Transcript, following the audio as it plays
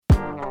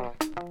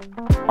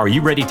Are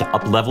you ready to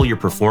up-level your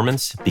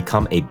performance,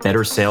 become a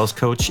better sales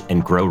coach,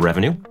 and grow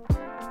revenue?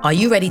 Are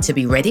you ready to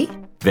be ready?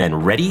 Then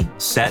ready,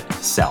 set,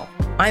 sell.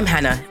 I'm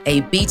Hannah,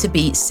 a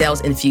B2B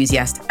sales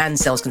enthusiast and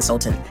sales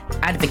consultant,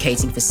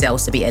 advocating for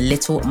sales to be a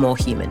little more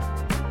human.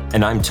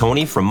 And I'm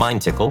Tony from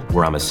MindTickle,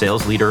 where I'm a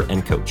sales leader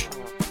and coach.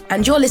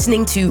 And you're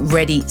listening to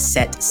Ready,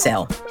 Set,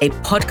 Sell, a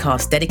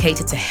podcast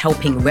dedicated to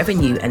helping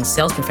revenue and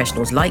sales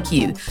professionals like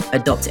you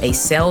adopt a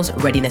sales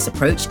readiness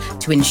approach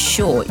to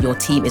ensure your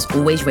team is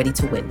always ready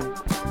to win.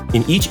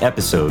 In each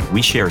episode,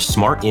 we share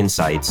smart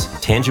insights,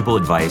 tangible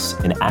advice,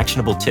 and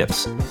actionable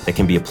tips that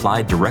can be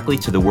applied directly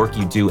to the work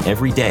you do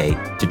every day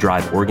to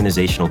drive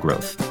organizational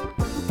growth.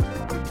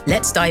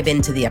 Let's dive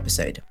into the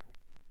episode.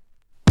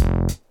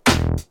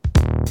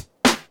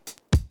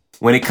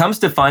 When it comes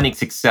to finding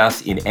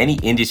success in any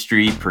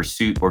industry,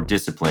 pursuit, or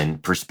discipline,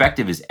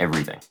 perspective is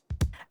everything.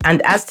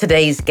 And as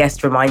today's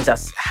guest reminds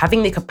us,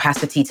 having the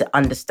capacity to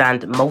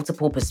understand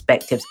multiple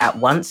perspectives at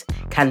once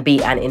can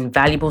be an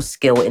invaluable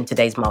skill in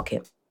today's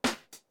market.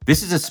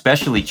 This is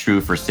especially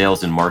true for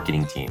sales and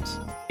marketing teams.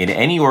 In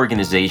any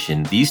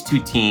organization, these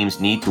two teams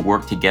need to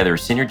work together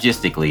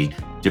synergistically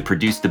to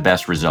produce the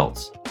best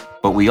results.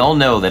 But we all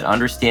know that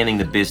understanding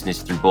the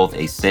business through both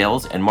a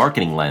sales and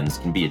marketing lens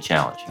can be a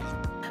challenge.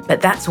 But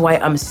that's why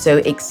I'm so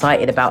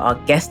excited about our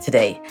guest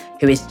today,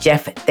 who is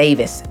Jeff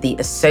Davis, the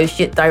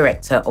Associate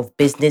Director of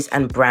Business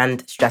and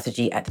Brand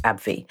Strategy at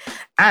AbbVie,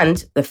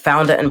 and the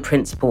founder and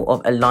principal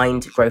of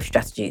Aligned Growth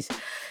Strategies.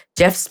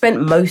 Jeff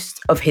spent most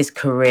of his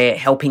career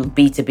helping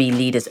B2B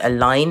leaders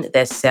align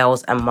their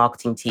sales and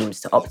marketing teams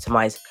to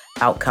optimize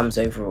outcomes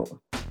overall.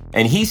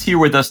 And he's here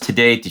with us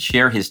today to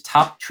share his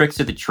top tricks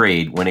of the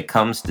trade when it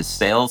comes to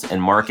sales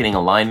and marketing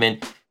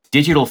alignment,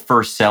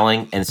 digital-first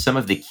selling, and some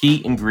of the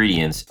key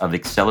ingredients of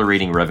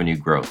accelerating revenue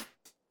growth.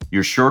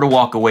 You're sure to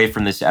walk away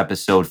from this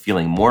episode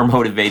feeling more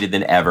motivated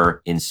than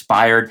ever,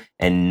 inspired,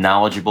 and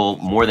knowledgeable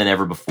more than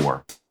ever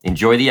before.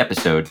 Enjoy the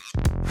episode.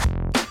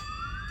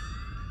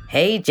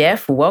 Hey,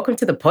 Jeff, welcome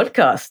to the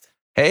podcast.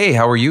 Hey,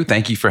 how are you?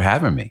 Thank you for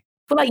having me.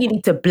 I feel like you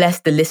need to bless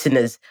the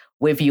listeners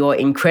with your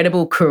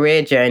incredible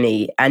career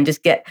journey and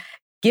just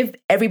give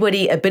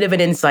everybody a bit of an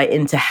insight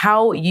into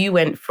how you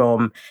went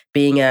from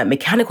being a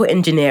mechanical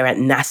engineer at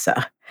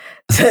NASA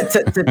to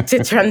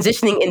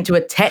transitioning into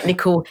a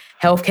technical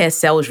healthcare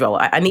sales role.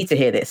 I need to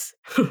hear this.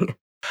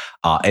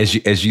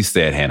 As you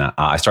said, Hannah,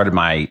 I started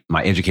my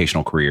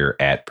educational career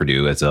at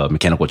Purdue as a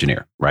mechanical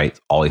engineer, right?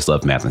 Always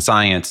loved math and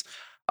science.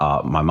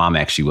 My mom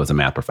actually was a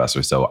math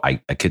professor, so I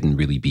couldn't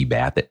really be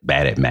bad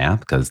at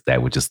math because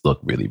that would just look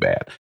really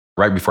bad.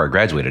 Right before I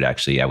graduated,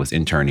 actually, I was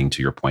interning,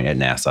 to your point, at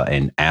NASA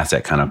and asked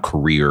that kind of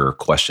career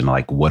question,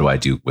 like, what do I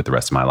do with the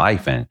rest of my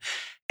life?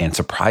 And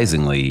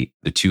surprisingly,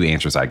 the two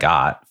answers I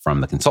got from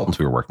the consultants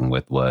we were working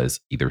with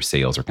was either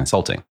sales or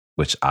consulting,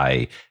 which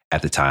I,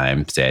 at the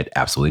time, said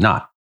absolutely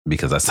not,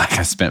 because that's like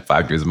I spent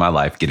 5 years of my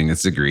life getting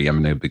this degree.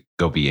 I'm going to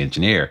go be an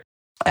engineer.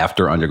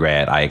 After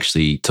undergrad, I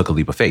actually took a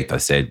leap of faith. I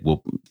said,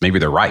 well, maybe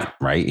they're right?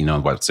 You know,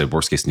 what said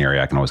worst case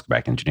scenario, I can always go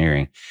back to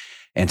engineering.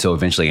 And so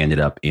eventually I ended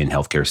up in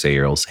healthcare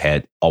sales,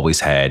 had always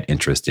had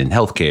interest in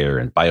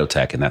healthcare and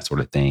biotech and that sort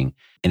of thing.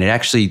 And it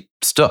actually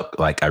stuck.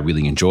 Like I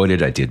really enjoyed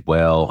it. I did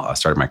well. I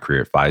started my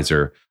career at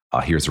Pfizer.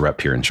 Here's a rep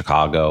here in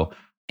Chicago.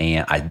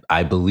 And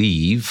I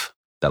believe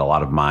that a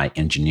lot of my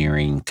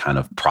engineering kind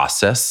of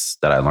process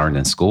that I learned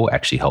in school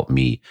actually helped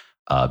me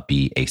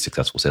be a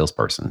successful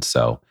salesperson.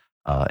 So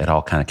it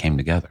all kind of came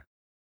together.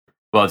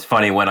 Well, it's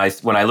funny, when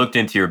I looked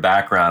into your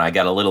background, I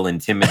got a little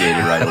intimidated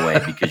right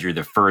away because you're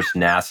the first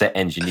NASA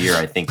engineer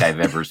I think I've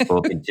ever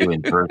spoken to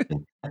in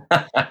person.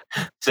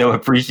 So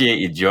appreciate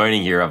you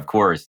joining here, of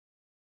course.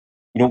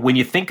 You know, when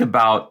you think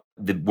about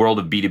the world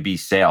of B2B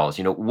sales,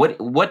 you know,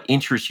 what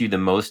interests you the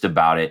most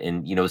about it,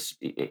 and, you know,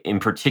 in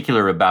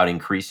particular about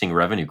increasing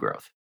revenue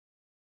growth?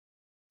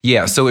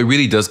 Yeah, so it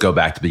really does go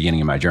back to the beginning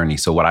of my journey.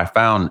 So what I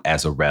found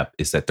as a rep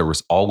is that there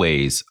was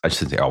always, I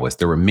shouldn't say always,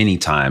 there were many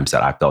times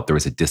that I felt there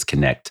was a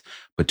disconnect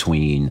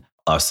between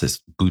us as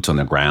boots on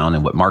the ground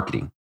and what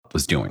marketing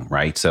was doing,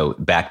 right? So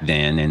back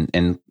then,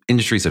 and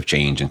industries have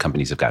changed and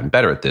companies have gotten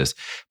better at this,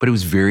 but it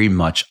was very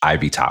much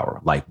Ivy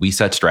Tower. Like we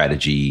set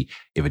strategy.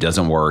 If it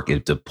doesn't work,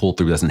 if the pull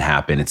through doesn't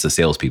happen, it's the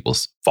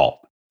salespeople's fault.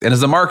 And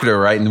as a marketer,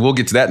 right, and we'll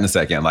get to that in a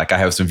second, like I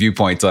have some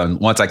viewpoints on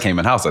once I came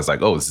in-house, I was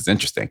like, oh, this is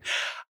interesting.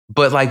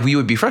 But like we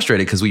would be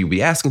frustrated because we would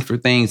be asking for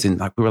things and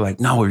like we were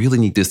like, no, we really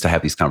need this to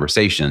have these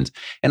conversations.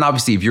 And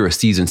obviously, if you're a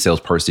seasoned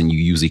salesperson, you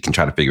usually can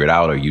try to figure it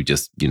out or you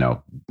just, you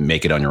know,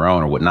 make it on your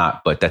own or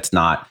whatnot. But that's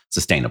not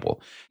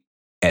sustainable.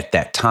 At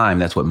that time,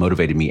 that's what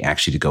motivated me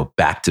actually to go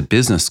back to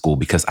business school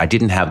because I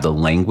didn't have the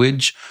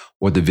language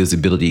or the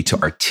visibility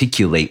to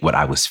articulate what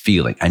I was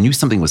feeling. I knew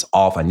something was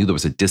off. I knew there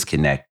was a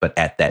disconnect. But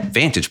at that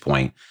vantage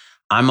point,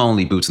 I'm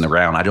only boots on the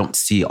ground. I don't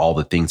see all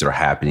the things that are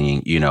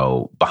happening, you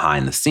know,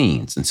 behind the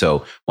scenes. And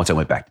so once I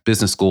went back to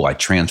business school, I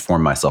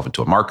transformed myself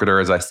into a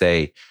marketer, as I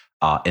say.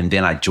 And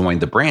then I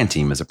joined the brand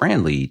team as a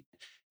brand lead.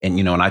 And,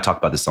 you know, and I talk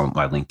about this on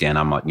my LinkedIn.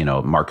 I'm a, you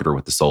know, marketer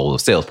with the soul of a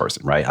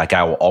salesperson, right? Like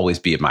I will always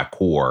be at my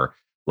core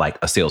like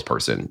a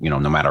salesperson, no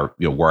matter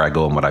where I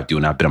go and what I do.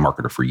 And I've been a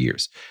marketer for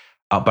years.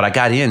 But I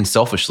got in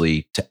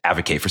selfishly to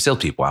advocate for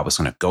salespeople. I was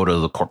going to go to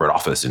the corporate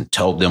office and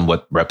tell them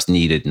what reps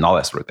needed and all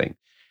that sort of thing.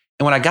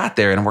 And when I got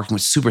there and I'm working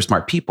with super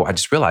smart people, I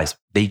just realized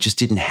they just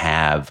didn't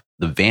have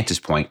the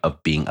vantage point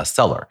of being a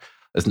seller.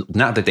 It's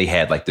not that they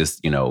had like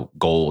this,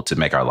 goal to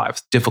make our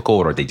lives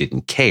difficult or they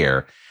didn't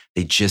care.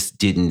 They just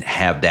didn't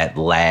have that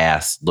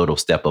last little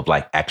step of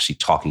like actually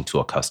talking to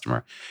a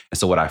customer. And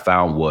so what I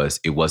found was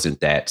it wasn't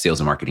that sales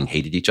and marketing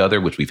hated each other,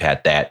 which we've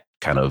had that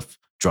kind of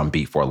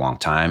drumbeat for a long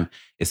time.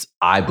 It's,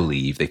 I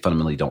believe, they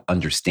fundamentally don't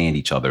understand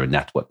each other, and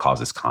that's what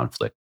causes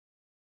conflict.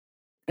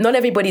 Not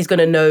everybody's going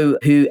to know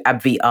who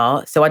AbbVie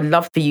are, so I'd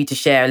love for you to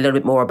share a little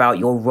bit more about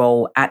your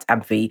role at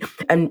AbbVie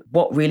and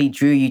what really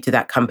drew you to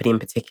that company in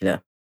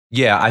particular.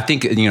 Yeah, I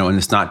think, and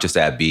it's not just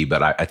AbbVie,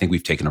 but I think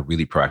we've taken a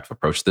really proactive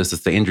approach to this.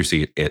 It's the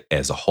industry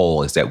as a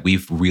whole, is that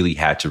we've really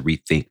had to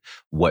rethink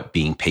what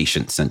being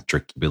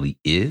patient-centric really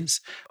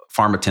is.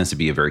 Pharma tends to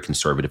be a very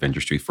conservative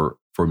industry for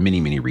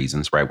many, many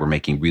reasons, right? We're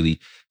making really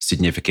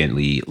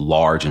significantly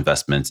large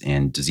investments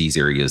in disease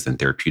areas and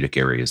therapeutic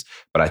areas.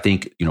 But I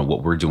think,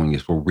 what we're doing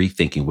is we're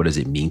rethinking what does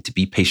it mean to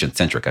be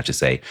patient-centric, I should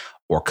say,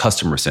 or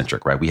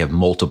customer-centric, right? We have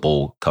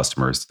multiple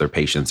customers. Their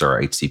patients are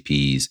our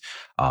HCPs,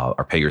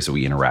 our payers that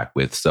we interact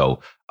with. So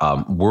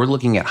we're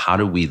looking at how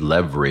do we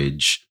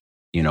leverage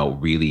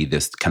really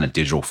this kind of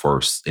digital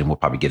first, and we'll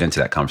probably get into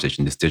that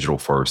conversation, this digital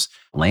first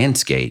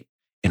landscape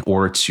in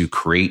order to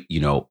create,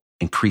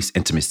 increase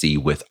intimacy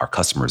with our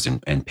customers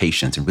and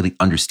patients and really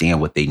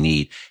understand what they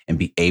need and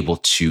be able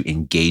to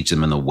engage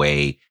them in a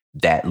way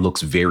that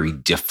looks very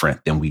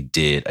different than we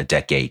did a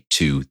decade,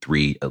 2,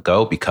 3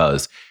 ago,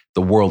 because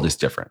the world is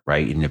different,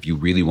 right? And if you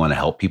really want to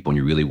help people and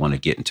you really want to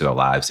get into their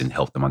lives and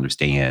help them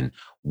understand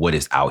what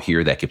is out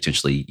here that could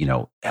potentially,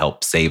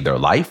 help save their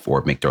life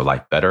or make their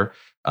life better,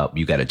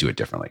 you got to do it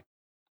differently.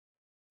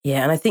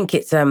 Yeah, and I think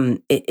it's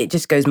it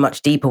just goes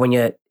much deeper when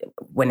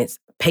it's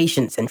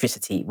patient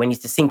centricity, when you're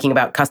just thinking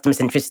about customer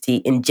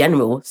centricity in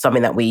general,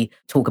 something that we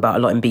talk about a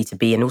lot in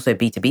B2B and also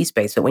B2B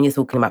space. But when you're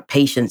talking about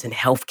patients and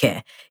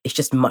healthcare, it's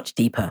just much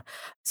deeper.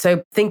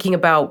 So thinking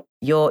about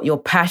your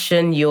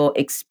passion, your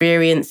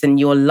experience, and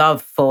your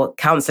love for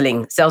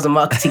counseling sales and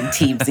marketing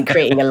teams and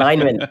creating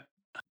alignment,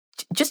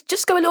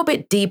 just go a little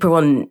bit deeper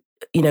on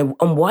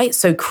why it's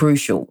so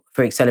crucial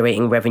for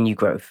accelerating revenue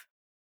growth.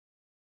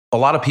 A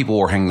lot of people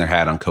were hanging their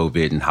hat on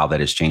COVID and how that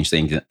has changed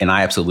things. And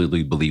I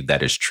absolutely believe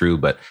that is true.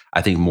 But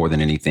I think more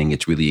than anything,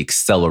 it's really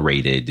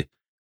accelerated,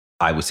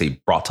 I would say,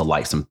 brought to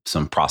light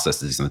some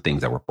processes and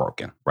things that were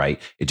broken,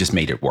 right? It just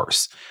made it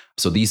worse.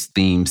 So these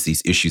themes,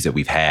 these issues that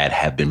we've had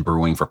have been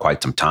brewing for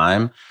quite some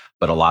time.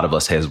 But a lot of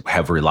us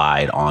have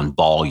relied on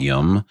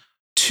volume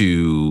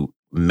to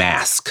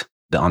mask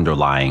the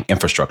underlying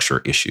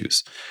infrastructure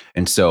issues.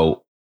 And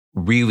so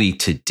really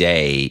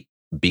today,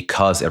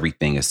 because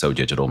everything is so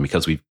digital,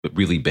 because we've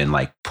really been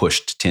like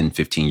pushed 10,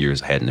 15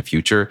 years ahead in the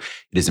future,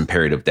 it is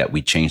imperative that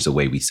we change the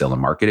way we sell and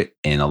market it.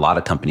 And a lot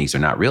of companies are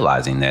not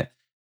realizing that,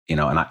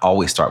 and I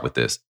always start with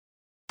this,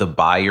 the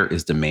buyer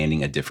is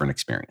demanding a different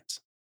experience.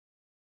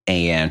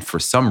 And for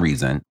some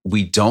reason,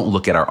 we don't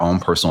look at our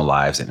own personal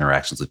lives and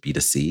interactions with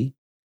B2C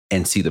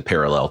and see the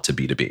parallel to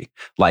B2B.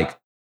 Like,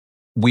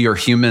 we are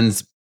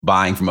humans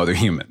buying from other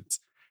humans.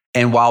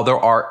 And while there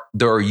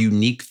are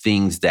unique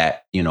things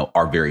that,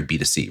 are very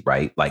B2C,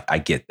 right? Like, I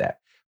get that.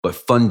 But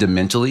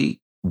fundamentally,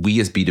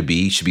 we as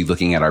B2B should be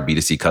looking at our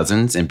B2C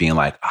cousins and being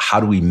like, how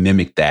do we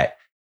mimic that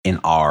in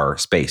our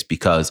space?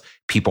 Because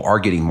people are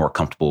getting more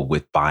comfortable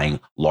with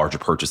buying larger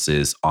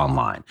purchases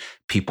online.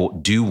 People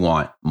do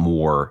want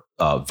more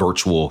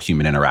virtual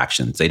human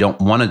interactions. They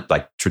don't want to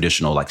like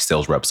traditional like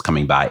sales reps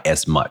coming by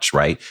as much,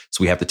 right?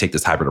 So we have to take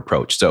this hybrid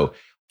approach. So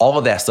all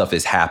of that stuff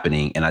is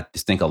happening. And I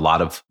just think a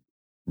lot of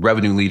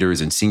revenue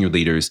leaders and senior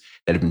leaders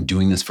that have been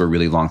doing this for a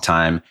really long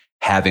time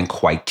haven't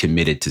quite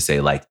committed to say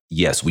like,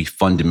 yes, we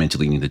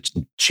fundamentally need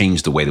to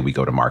change the way that we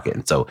go to market.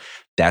 And so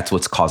that's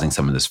what's causing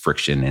some of this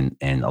friction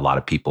and a lot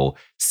of people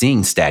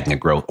seeing stagnant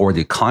growth or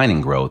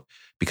declining growth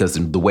because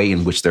the way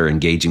in which they're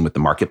engaging with the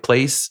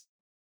marketplace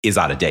is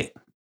out of date.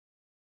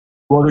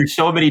 Well, there's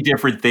so many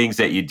different things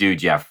that you do,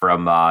 Jeff,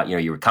 from,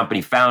 you're a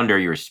company founder,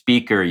 you're a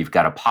speaker, you've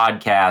got a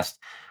podcast,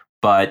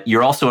 but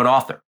you're also an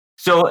author.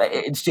 So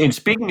in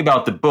speaking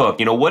about the book,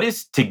 what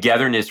does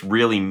togetherness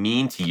really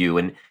mean to you?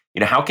 And,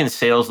 how can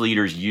sales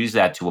leaders use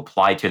that to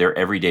apply to their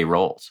everyday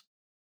roles?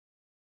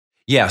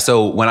 Yeah.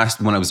 So when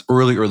I was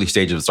early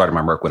stages of starting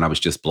my work, when I was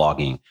just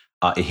blogging,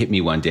 it hit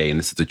me one day, and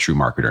this is the true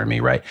marketer in me,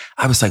 right?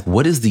 I was like,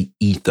 what is the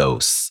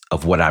ethos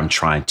of what I'm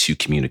trying to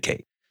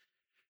communicate?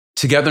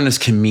 Togetherness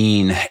can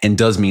mean and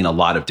does mean a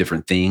lot of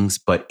different things,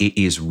 but it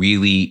is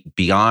really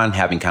beyond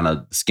having kind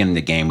of skin in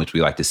the game, which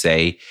we like to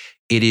say.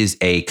 It is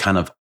a kind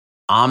of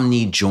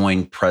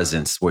omni-joined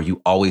presence where you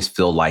always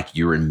feel like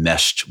you're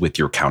enmeshed with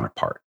your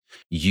counterpart.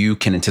 You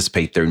can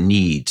anticipate their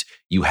needs.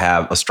 You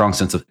have a strong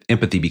sense of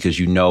empathy because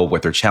you know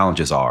what their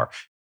challenges are.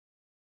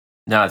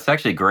 No, it's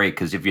actually great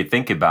because if you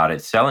think about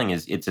it, selling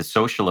it's a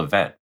social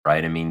event,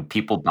 right? I mean,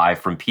 people buy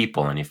from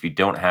people. And if you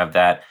don't have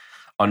that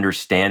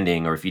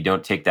understanding, or if you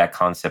don't take that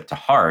concept to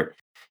heart,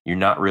 you're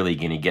not really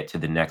going to get to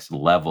the next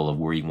level of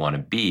where you want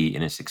to be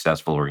in a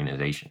successful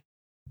organization.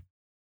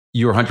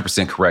 You're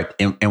 100% correct.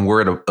 And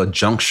we're at a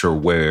juncture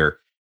where,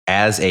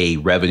 as a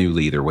revenue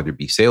leader, whether it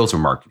be sales or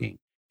marketing,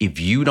 if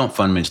you don't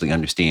fundamentally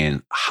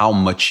understand how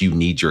much you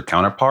need your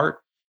counterpart,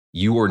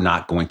 you are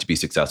not going to be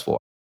successful.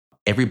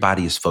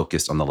 Everybody is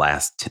focused on the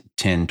last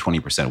 10,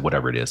 20%,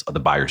 whatever it is, of the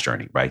buyer's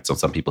journey, right? So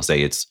some people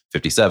say it's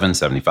 57,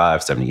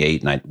 75,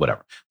 78, 90,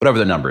 whatever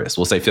the number is.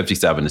 We'll say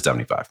 57 to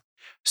 75.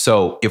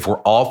 So if we're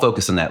all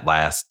focused on that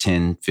last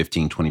 10,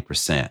 15,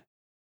 20%,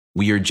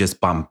 we are just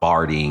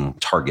bombarding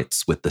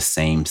targets with the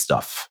same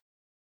stuff.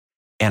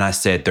 And I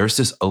said, there's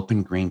this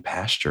open green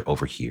pasture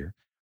over here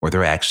where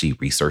they're actually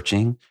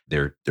researching,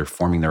 they're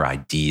forming their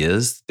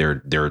ideas,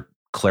 they're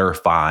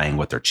clarifying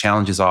what their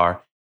challenges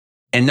are,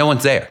 and no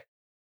one's there.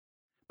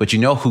 But you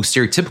know who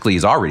stereotypically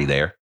is already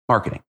there?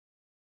 Marketing.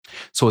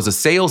 So as a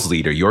sales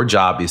leader, your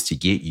job is to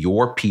get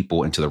your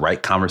people into the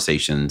right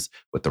conversations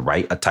with the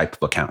right type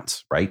of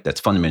accounts, right? That's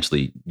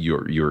fundamentally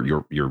your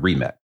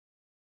remit.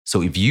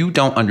 So if you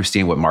don't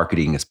understand what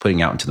marketing is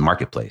putting out into the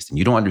marketplace, and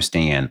you don't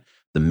understand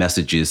the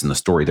messages and the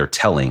story they're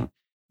telling,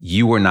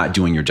 you are not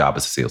doing your job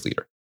as a sales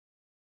leader.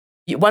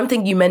 One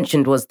thing you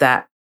mentioned was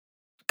that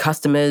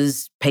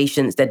customers,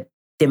 patients, they're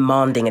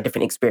demanding a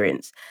different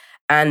experience.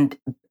 And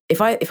if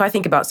I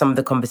think about some of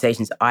the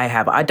conversations I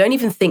have, I don't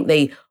even think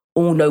they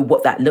all know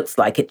what that looks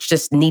like. It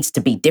just needs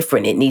to be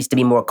different. It needs to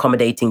be more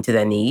accommodating to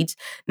their needs.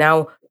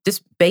 Now,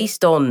 just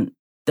based on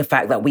the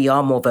fact that we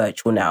are more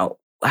virtual now,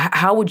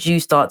 how would you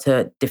start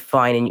to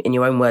define in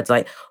your own words,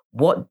 like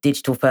what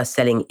digital first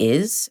selling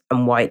is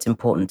and why it's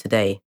important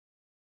today?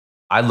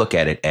 I look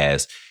at it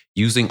as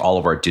using all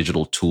of our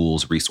digital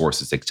tools,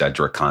 resources, et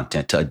cetera,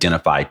 content to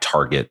identify,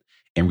 target,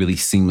 and really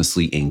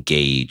seamlessly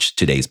engage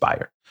today's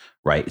buyer,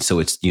 right? So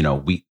it's,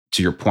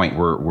 to your point,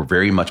 we're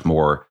very much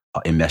more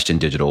enmeshed in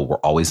digital. We're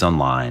always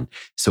online.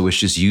 So it's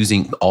just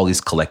using all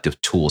these collective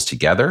tools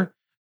together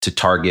to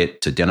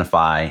target, to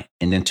identify,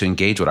 and then to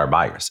engage with our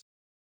buyers.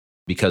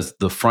 Because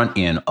the front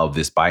end of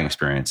this buying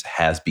experience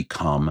has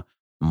become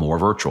more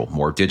virtual,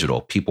 more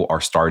digital. People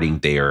are starting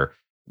their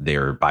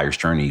buyer's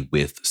journey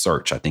with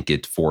search. I think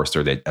it's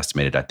Forrester that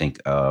estimated, I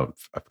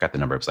forgot the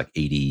number, it was like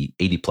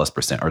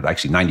 80+%, or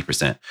actually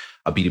 90%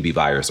 of B2B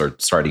buyers are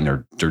starting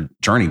their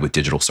journey with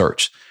digital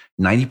search.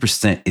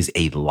 90% is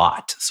a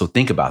lot. So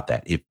think about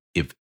that. If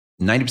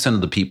 90%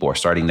 of the people are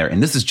starting there,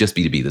 and this is just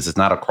B2B, this is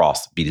not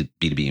across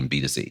B2B and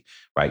B2C,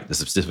 right? This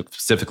is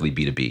specifically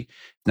B2B.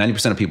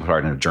 90% of people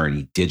starting their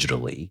journey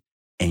digitally,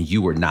 and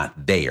you are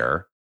not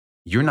there,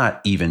 you're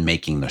not even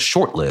making the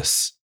short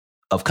list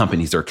of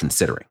companies they're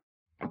considering.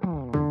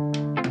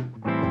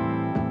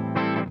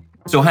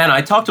 So Hannah,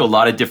 I talk to a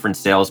lot of different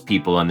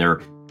salespeople, and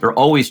they're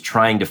always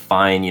trying to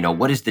find,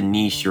 what is the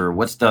niche, or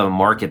what's the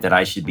market that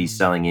I should be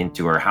selling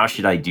into, or how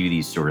should I do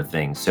these sort of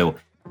things? So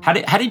how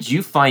did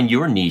you find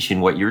your niche in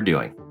what you're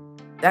doing?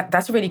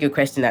 That's a really good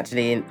question,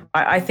 actually. And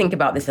I think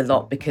about this a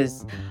lot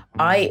because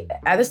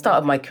at the start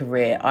of my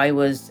career, I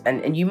was,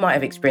 and you might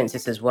have experienced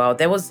this as well,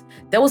 there was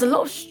a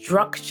lot of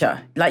structure.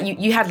 Like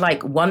you had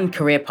like one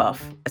career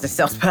path as a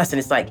salesperson.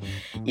 It's like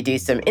you do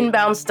some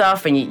inbound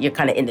stuff and you're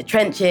kind of in the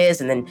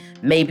trenches, and then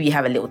maybe you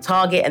have a little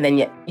target, and then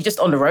you're just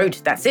on the road.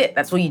 That's it.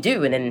 That's all you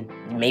do. And then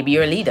maybe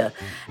you're a leader.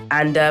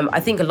 And I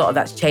think a lot of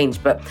that's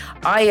changed. But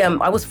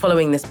I was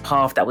following this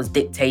path that was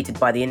dictated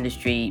by the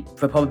industry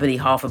for probably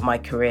half of my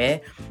career.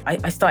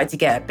 I started to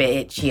get a bit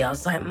itchy. I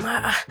was like,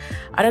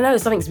 I don't know,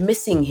 something's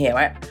missing here.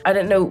 I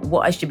don't know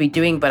what I should be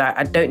doing, but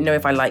I don't know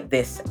if I like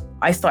this.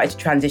 I started to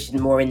transition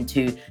more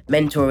into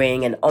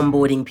mentoring and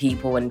onboarding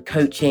people and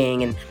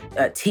coaching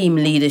and team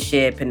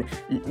leadership and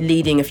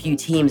leading a few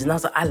teams. And I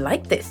was like, I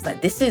like this.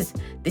 Like this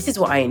is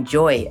what I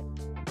enjoy.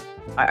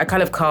 I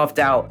kind of carved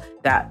out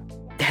that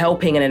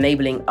helping and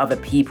enabling other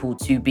people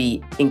to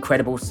be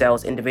incredible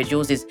sales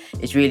individuals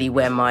is really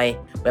where my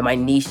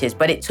niche is.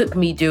 But it took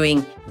me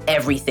doing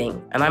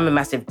everything. And I'm a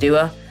massive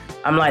doer.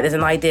 I'm like, there's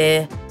an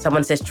idea.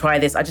 Someone says, try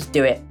this. I just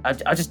do it.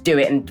 I'll just do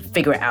it and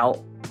figure it out.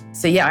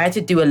 So yeah, I had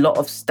to do a lot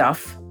of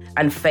stuff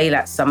and fail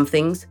at some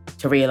things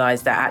to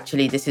realize that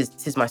actually this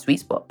is my sweet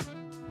spot.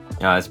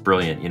 Yeah, that's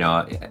brilliant.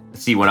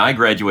 See, when I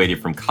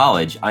graduated from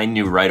college, I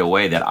knew right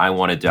away that I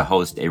wanted to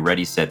host a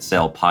Ready, Set,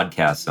 Sell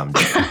podcast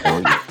someday.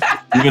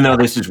 Even though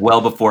this is well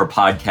before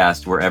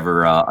podcasts were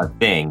ever a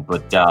thing.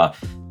 But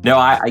no,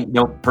 I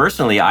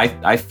personally,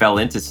 I fell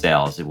into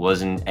sales. It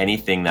wasn't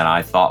anything that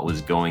I thought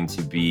was going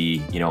to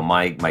be,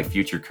 my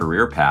future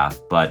career path.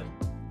 But,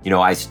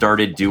 I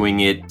started doing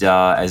it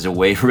as a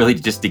way really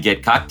just to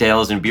get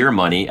cocktails and beer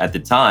money at the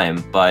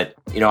time. But,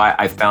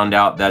 I found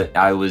out that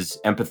I was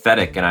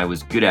empathetic and I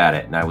was good at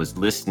it, and I was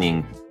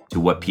listening to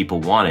what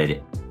people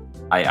wanted.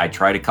 I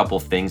tried a couple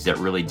things that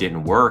really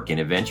didn't work, and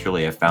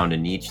eventually I found a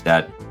niche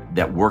that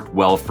worked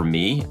well for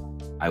me.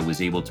 I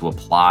was able to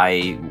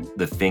apply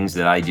the things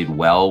that I did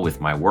well with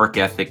my work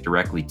ethic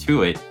directly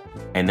to it.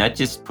 And that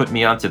just put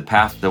me onto the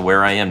path to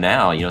where I am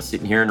now,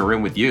 sitting here in a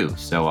room with you.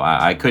 So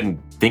I couldn't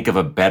think of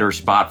a better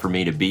spot for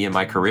me to be in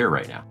my career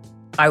right now.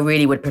 I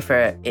really would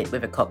prefer it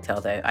with a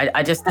cocktail, though.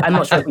 I'm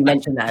not sure if we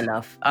mentioned that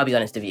enough. I'll be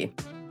honest with you.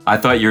 I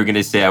thought you were going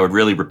to say I would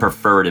really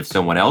prefer it if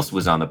someone else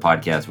was on the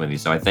podcast with you.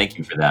 So I thank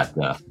you for that.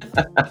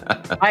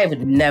 I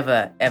would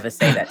never, ever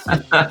say that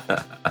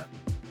to you.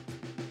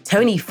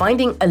 Tony,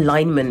 finding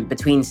alignment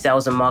between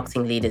sales and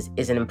marketing leaders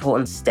is an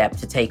important step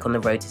to take on the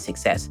road to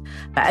success.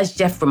 But as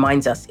Jeff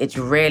reminds us, it's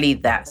really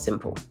that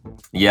simple.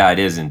 Yeah, it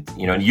isn't.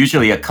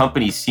 Usually a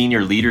company's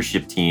senior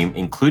leadership team,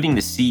 including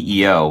the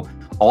CEO,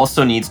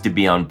 also needs to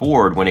be on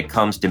board when it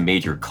comes to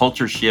major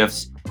culture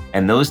shifts,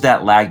 and those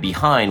that lag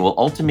behind will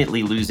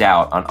ultimately lose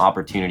out on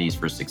opportunities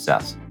for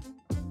success.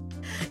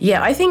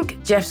 Yeah, I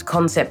think Jeff's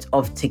concept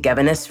of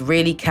togetherness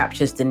really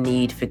captures the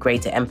need for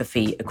greater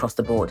empathy across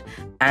the board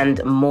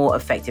and more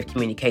effective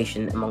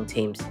communication among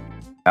teams.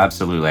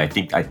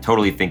 Absolutely. I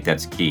totally think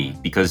that's key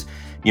because,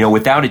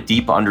 without a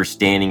deep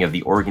understanding of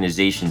the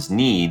organization's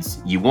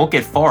needs, you won't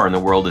get far in the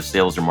world of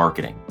sales or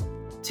marketing.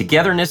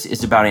 Togetherness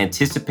is about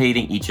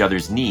anticipating each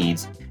other's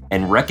needs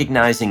and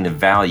recognizing the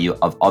value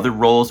of other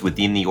roles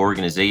within the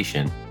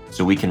organization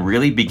so we can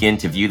really begin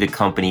to view the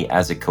company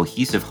as a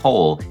cohesive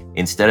whole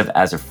instead of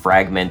as a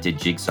fragmented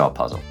jigsaw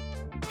puzzle.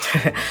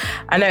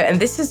 I know, and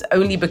this has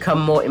only become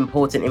more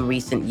important in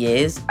recent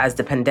years as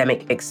the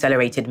pandemic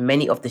accelerated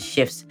many of the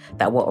shifts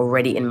that were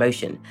already in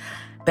motion.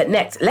 But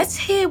next, let's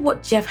hear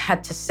what Jeff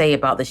had to say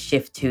about the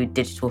shift to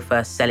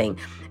digital-first selling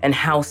and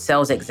how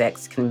sales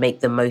execs can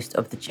make the most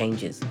of the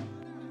changes.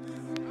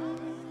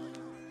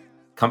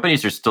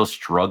 Companies are still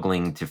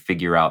struggling to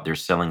figure out their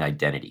selling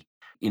identity.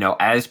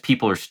 As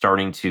people are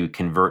starting to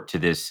convert to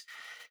this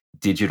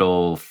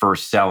digital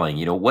first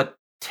selling, what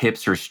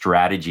tips or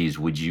strategies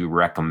would you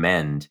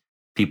recommend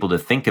people to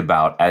think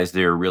about as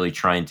they're really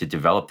trying to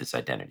develop this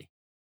identity?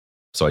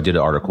 So I did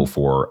an article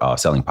for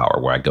Selling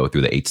Power where I go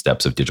through the 8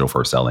 steps of digital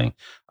first selling.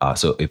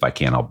 So if I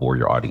can, I'll bore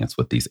your audience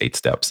with these 8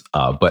 steps.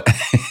 But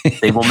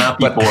they will not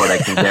be bored, I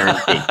can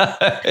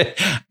guarantee.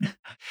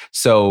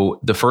 So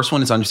the first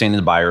one is understanding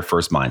the buyer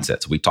first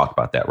mindset. So we talked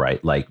about that,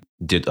 right? Like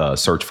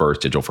search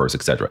first, digital first,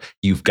 et cetera.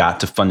 You've got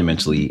to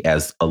fundamentally,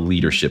 as a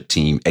leadership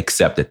team,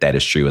 accept that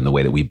is true and the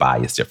way that we buy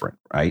is different,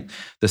 right?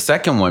 The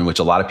second one, which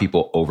a lot of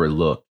people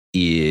overlook,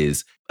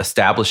 is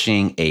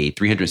establishing a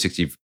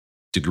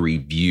 360-degree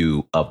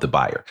view of the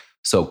buyer.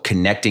 So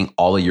connecting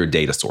all of your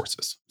data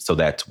sources. So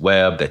that's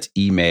web, that's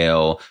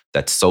email,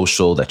 that's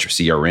social, that's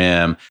your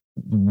CRM.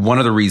 One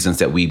of the reasons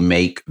that we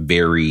make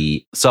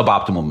very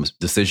suboptimal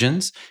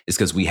decisions is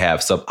because we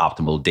have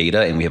suboptimal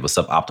data and we have a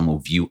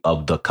suboptimal view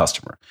of the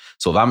customer.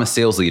 So if I'm a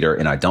sales leader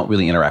and I don't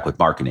really interact with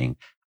marketing,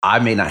 I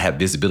may not have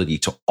visibility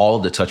to all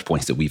the touch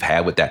points that we've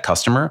had with that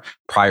customer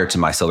prior to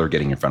my seller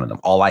getting in front of them.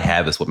 All I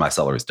have is what my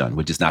seller has done,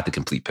 which is not the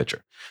complete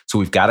picture. So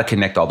we've got to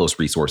connect all those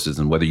resources.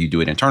 And whether you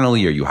do it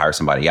internally or you hire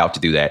somebody out to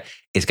do that,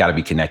 it's got to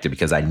be connected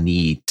because I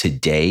need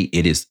today,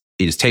 it is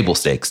table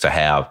stakes to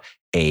have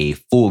a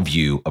full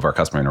view of our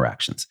customer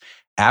interactions.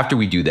 After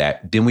we do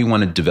that, then we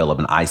want to develop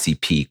an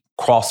ICP,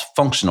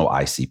 cross-functional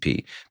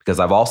ICP, because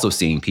I've also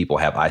seen people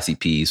have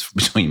ICPs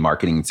between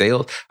marketing and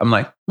sales. I'm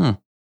like,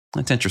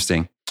 that's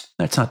interesting.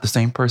 That's not the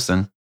same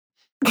person.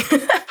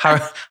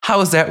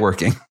 How is that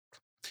working?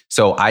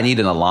 So I need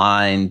an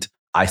aligned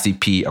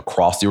ICP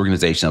across the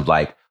organization of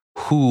like,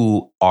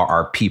 who are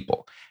our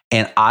people?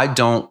 And I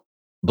don't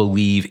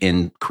believe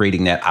in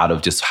creating that out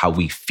of just how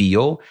we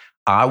feel.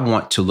 I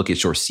want to look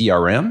at your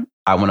CRM.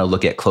 I want to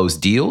look at closed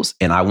deals,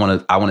 and I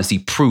want to see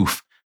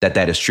proof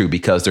that is true,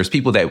 because there's an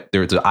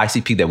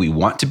ICP that we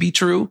want to be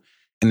true,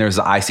 and there's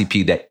an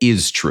ICP that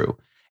is true.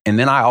 And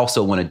then I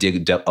also want to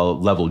dig a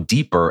level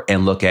deeper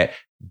and look at,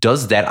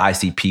 does that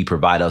ICP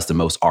provide us the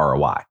most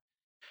ROI?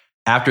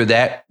 After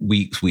that,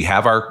 we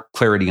have our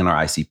clarity in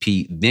our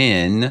ICP.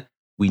 Then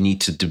we need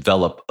to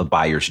develop a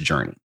buyer's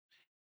journey.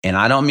 And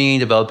I don't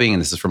mean developing,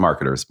 and this is for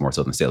marketers more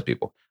so than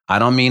salespeople, I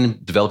don't mean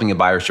developing a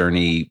buyer's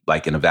journey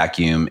like in a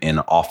vacuum in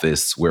an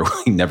office where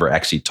we never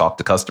actually talk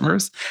to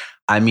customers.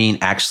 I mean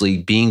actually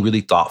being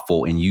really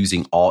thoughtful and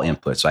using all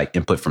inputs, like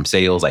input from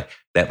sales, like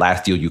that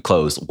last deal you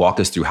closed, walk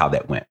us through how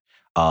that went.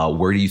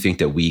 Where do you think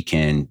that we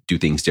can do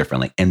things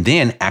differently? And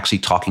then actually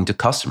talking to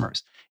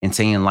customers and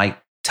saying, like,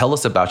 tell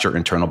us about your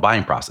internal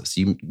buying process.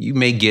 You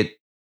may get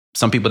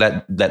some people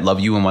that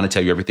love you and want to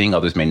tell you everything,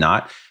 others may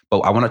not. But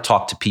I want to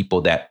talk to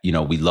people that,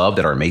 we love,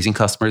 that are amazing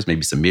customers,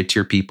 maybe some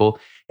mid-tier people,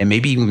 and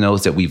maybe even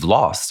those that we've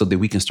lost, so that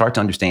we can start to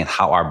understand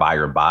how our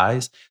buyer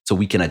buys, so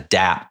we can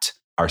adapt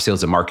our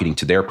sales and marketing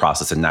to their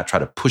process and not try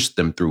to push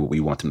them through what we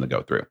want them to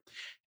go through.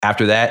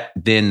 After that,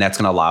 then that's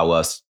going to allow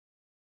us,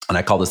 and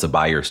I call this a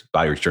buyer's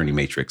journey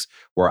matrix,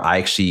 where I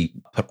actually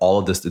put all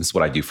of this is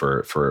what I do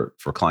for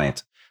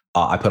clients.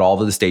 I put all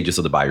of the stages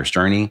of the buyer's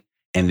journey.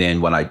 And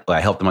then what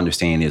I help them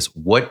understand is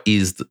what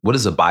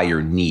does a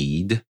buyer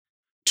need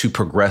to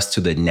progress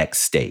to the next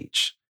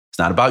stage? It's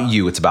not about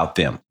you, it's about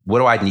them. What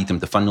do I need them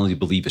to fundamentally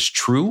believe is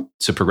true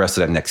to progress to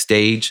that next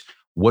stage?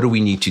 What do we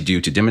need to do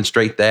to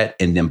demonstrate that?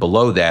 And then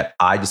below that,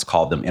 I just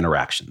call them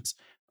interactions,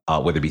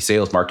 whether it be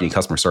sales, marketing,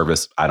 customer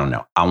service, I don't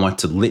know. I want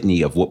to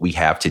litany of what we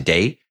have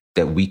today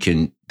that we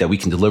can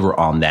deliver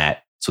on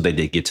that so that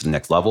they get to the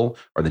next level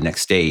or the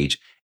next stage.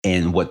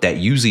 And what that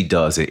usually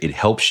does, it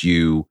helps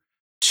you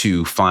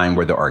to find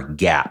where there are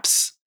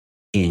gaps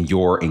in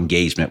your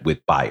engagement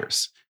with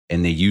buyers.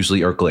 And they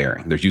usually are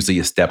glaring. There's usually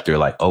a step they're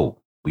like, oh,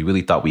 we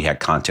really thought we had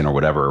content or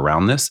whatever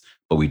around this,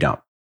 but we don't.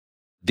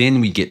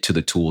 Then we get to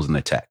the tools and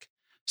the tech.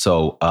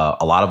 So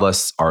a lot of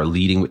us are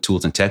leading with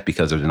tools and tech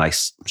because there's a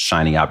nice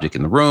shiny object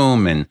in the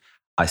room. And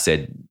I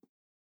said,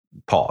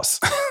 pause.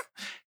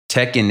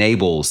 Tech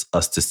enables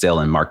us to sell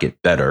and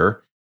market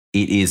better.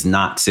 It is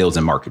not sales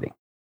and marketing.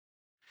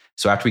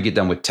 So after we get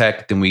done with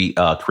tech, then we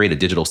create a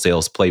digital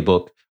sales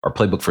playbook or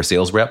playbook for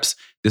sales reps.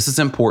 This is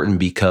important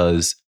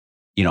because,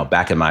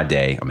 back in my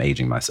day, I'm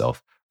aging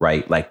myself,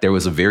 right? Like there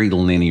was a very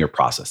linear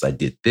process. I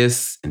did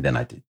this, and then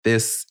I did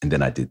this, and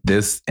then I did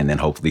this, and then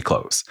hopefully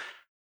close.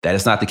 That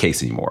is not the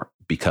case anymore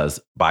because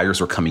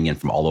buyers are coming in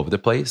from all over the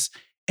place.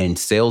 And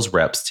sales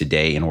reps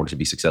today, in order to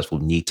be successful,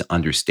 need to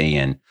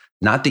understand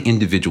not the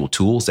individual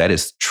tools. That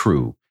is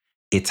true.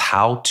 It's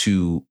how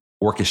to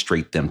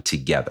orchestrate them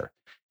together.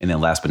 And then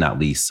last but not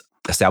least,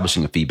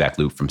 establishing a feedback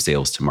loop from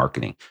sales to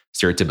marketing.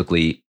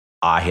 Stereotypically,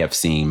 I have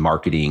seen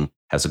marketing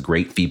has a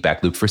great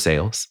feedback loop for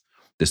sales.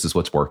 This is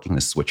what's working.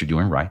 This is what you're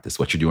doing right. This is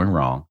what you're doing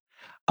wrong.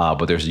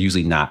 But there's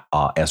usually not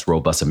as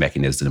robust a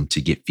mechanism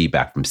to get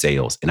feedback from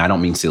sales. And I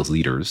don't mean sales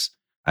leaders.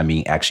 I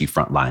mean actually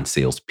frontline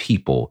sales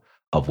people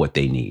of what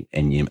they need.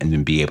 And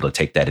then be able to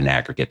take that in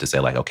aggregate to say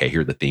like, okay,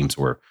 here are the themes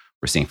we're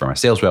seeing from our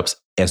sales reps,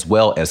 as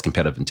well as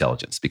competitive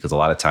intelligence. Because a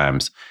lot of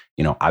times,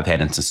 I've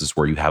had instances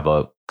where you have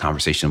a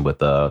conversation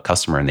with a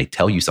customer and they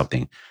tell you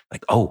something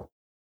like, oh,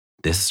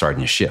 this is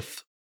starting to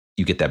shift.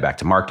 You get that back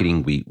to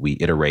marketing, we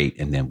iterate,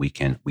 and then we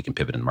can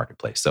pivot in the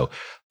marketplace. So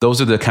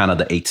those are the kind of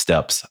the 8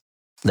 steps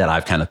that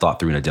I've kind of thought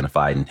through and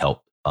identified and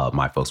helped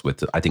my folks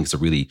with. I think it's a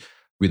really,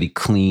 really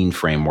clean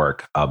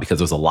framework because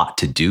there's a lot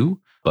to do.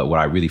 But what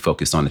I really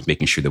focus on is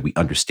making sure that we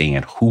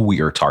understand who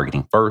we are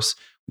targeting first.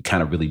 We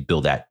kind of really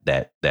build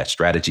that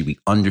strategy. We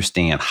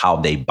understand how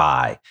they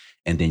buy,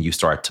 and then you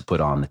start to put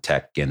on the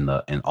tech and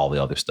all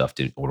the other stuff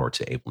in order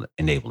to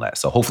enable that.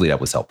 So hopefully that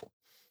was helpful.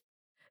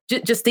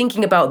 Just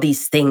thinking about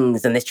these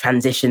things and this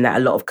transition that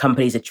a lot of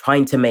companies are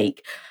trying to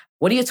make,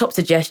 what are your top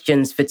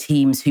suggestions for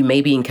teams who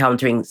may be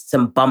encountering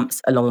some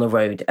bumps along the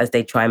road as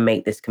they try and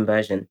make this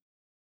conversion?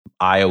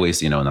 I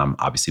always, and I'm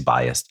obviously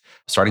biased,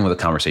 starting with a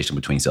conversation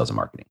between sales and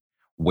marketing.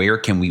 Where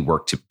can we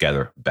work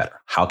together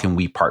better? How can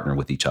we partner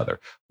with each other?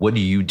 What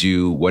do you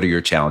do? What are your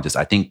challenges?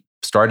 I think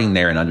starting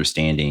there and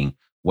understanding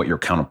what your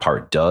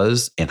counterpart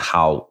does and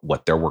how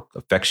what their work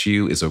affects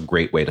you is a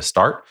great way to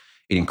start.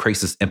 It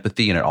increases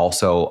empathy, and it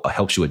also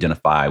helps you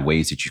identify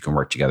ways that you can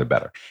work together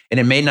better. And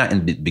it may not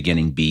in the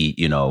beginning be,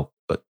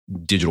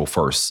 digital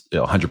first,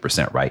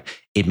 100%, right?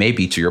 It may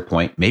be, to your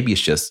point, maybe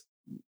it's just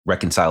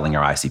reconciling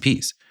our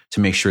ICPs to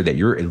make sure that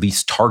you're at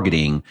least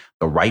targeting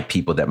the right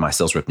people that my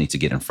sales rep needs to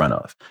get in front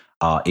of.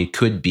 It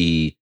could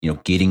be,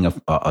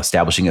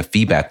 establishing a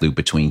feedback loop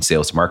between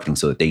sales and marketing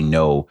so that they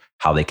know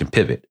how they can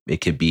pivot.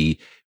 It could be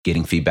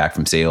getting feedback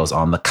from sales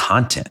on the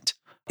content.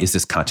 Is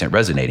this content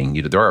resonating?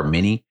 There are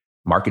many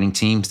marketing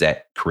teams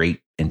that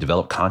create and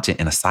develop content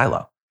in a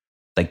silo.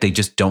 Like they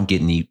just don't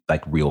get any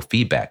real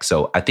feedback.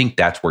 So I think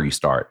that's where you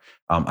start.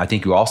 I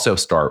think you also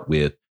start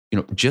with,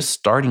 just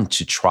starting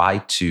to try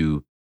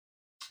to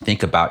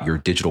think about your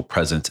digital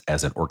presence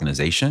as an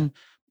organization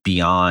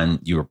beyond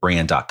your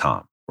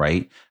brand.com,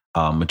 right?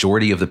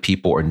 Majority of the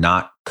people are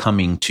not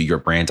coming to your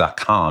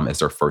brand.com as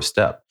their first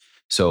step.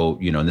 So,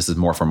 and this is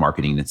more for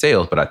marketing than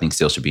sales, but I think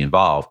sales should be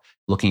involved.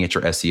 Looking at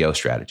your SEO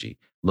strategy,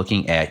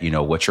 looking at,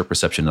 what's your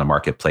perception in the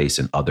marketplace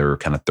and other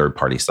kind of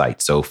third-party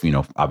sites. So,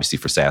 obviously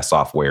for SaaS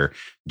software,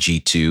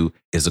 G2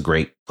 is a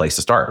great place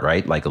to start,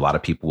 right? Like a lot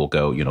of people will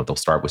go, they'll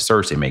start with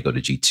search. They may go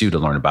to G2 to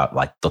learn about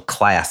the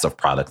class of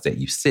products that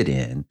you sit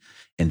in,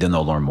 and then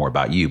they'll learn more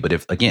about you. But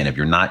if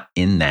you're not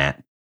in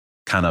that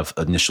kind of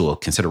initial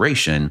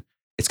consideration,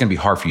 it's going to be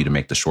hard for you to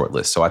make the short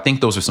list. So I think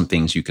those are some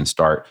things you can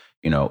start.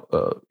 You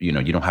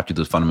don't have to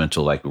do the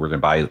fundamental, we're going to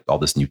buy all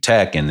this new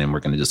tech and then we're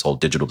going to just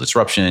hold digital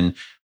disruption.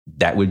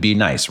 That would be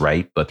nice,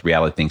 right? But the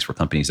reality things for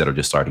companies that are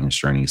just starting this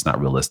journey is not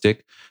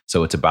realistic.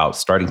 So it's about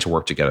starting to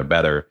work together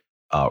better,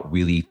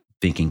 really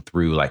thinking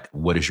through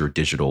what is your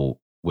digital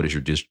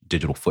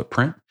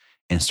footprint,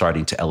 and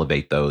starting to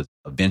elevate those,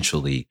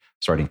 eventually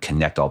starting to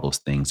connect all those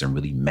things and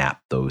really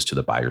map those to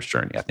the buyer's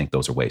journey. I think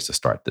those are ways to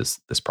start this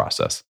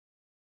process.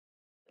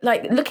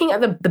 Looking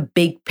at the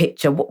big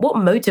picture, what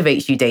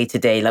motivates you day to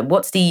day?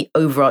 What's the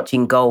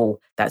overarching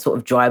goal that sort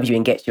of drives you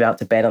and gets you out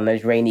to bed on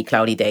those rainy,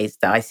 cloudy days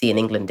that I see in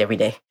England every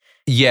day?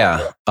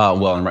 Yeah.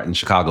 Well, in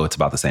Chicago, it's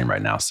about the same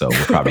right now. So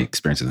we're probably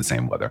experiencing the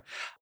same weather.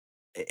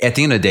 At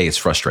the end of the day, it's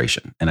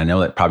frustration. And I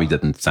know that probably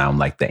doesn't sound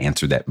like the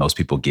answer that most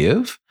people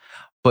give.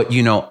 But,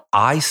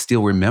 I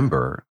still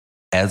remember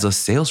as a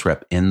sales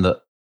rep in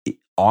the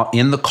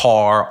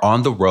car,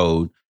 on the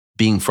road,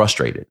 being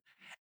frustrated.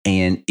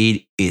 And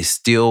it is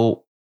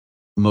still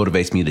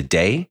motivates me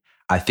today.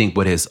 I think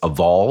what has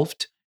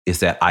evolved is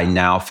that I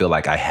now feel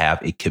like I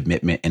have a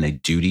commitment and a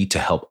duty to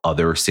help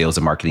other sales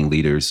and marketing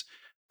leaders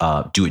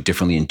do it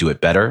differently and do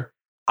it better.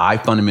 I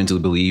fundamentally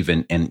believe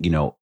and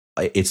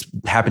it's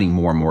happening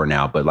more and more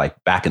now, but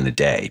like back in the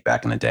day,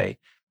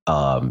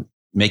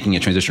 making a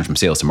transition from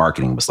sales to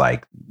marketing was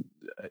like,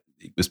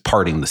 it was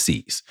parting the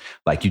seas.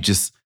 Like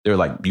they're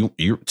like,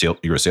 you're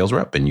a sales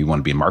rep and you want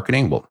to be in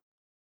marketing? Well,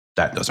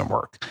 that doesn't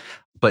work.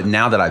 But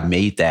now that I've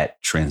made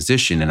that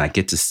transition and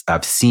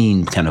I've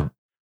seen kind of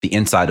the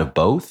inside of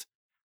both,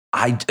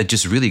 it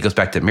just really goes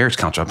back to marriage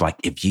counselor. I'm like,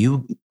 if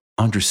you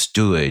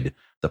understood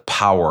the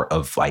power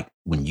of like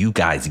when you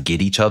guys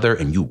get each other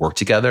and you work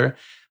together,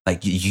 like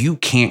you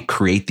can't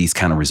create these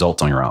kind of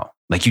results on your own.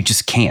 Like you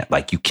just can't.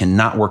 Like you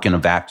cannot work in a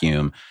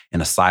vacuum, in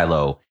a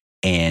silo,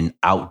 and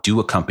outdo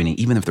a company,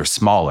 even if they're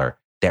smaller,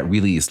 that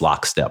really is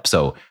lockstep.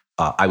 So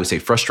I would say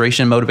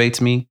frustration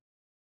motivates me.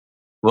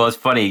 Well, it's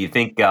funny. You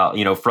think,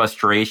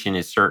 frustration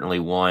is certainly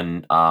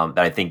one that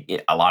I think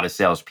a lot of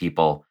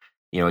salespeople,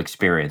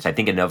 experience. I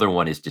think another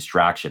one is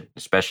distraction,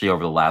 especially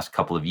over the last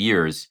couple of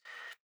years.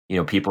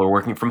 People are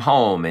working from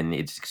home and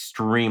it's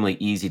extremely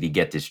easy to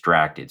get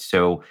distracted.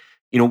 So,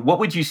 what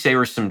would you say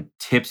are some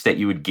tips that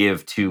you would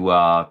give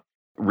to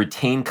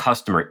retain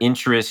customer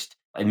interest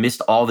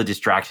amidst all the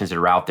distractions that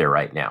are out there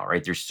right now,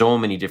 right? There's so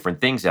many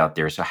different things out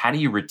there. So how do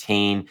you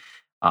retain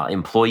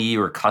employee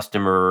or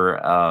customer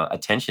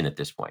attention at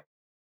this point?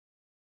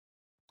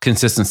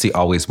 Consistency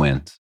always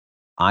wins.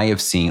 I have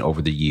seen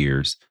over the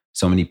years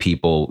so many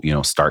people,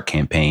 start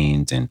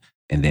campaigns and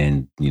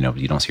then,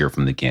 you don't hear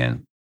from them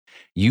again.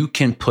 You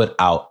can put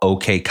out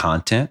okay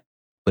content,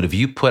 but if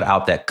you put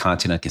out that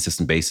content on a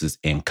consistent basis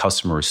and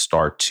customers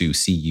start to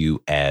see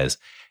you as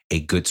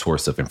a good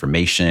source of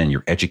information,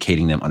 you're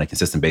educating them on a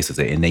consistent basis,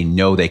 and they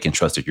know they can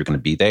trust that you're going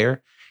to be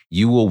there,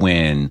 you will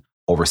win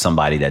over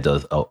somebody that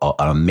does an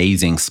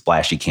amazing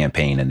splashy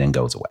campaign and then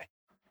goes away.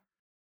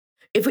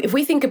 If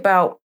we think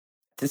about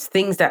there's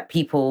things that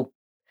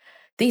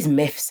these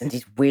myths and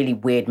these really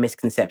weird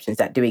misconceptions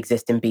that do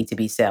exist in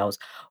B2B sales,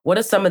 what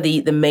are some of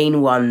the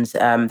main ones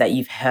that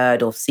you've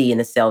heard or see in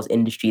the sales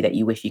industry that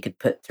you wish you could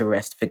put to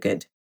rest for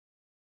good?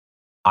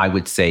 I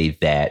would say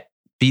that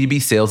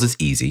B2B sales is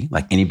easy.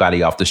 Like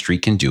anybody off the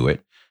street can do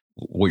it.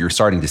 What you're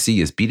starting to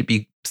see is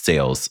B2B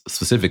sales,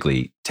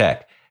 specifically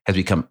tech, has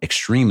become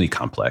extremely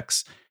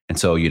complex. And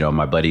so,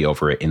 my buddy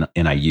over at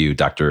NIU,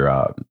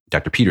 Dr.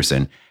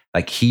 Peterson,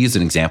 like he's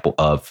an example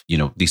of,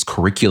 these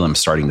curriculums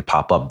starting to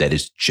pop up that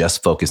is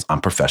just focused on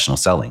professional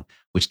selling,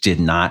 which did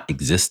not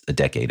exist a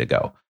decade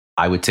ago.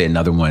 I would say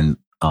another one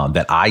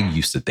that I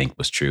used to think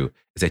was true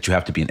is that you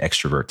have to be an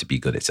extrovert to be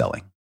good at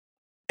selling.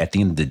 At the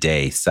end of the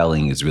day,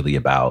 selling is really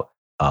about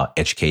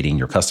educating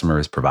your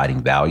customers,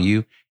 providing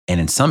value.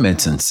 And in some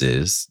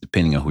instances,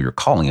 depending on who you're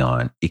calling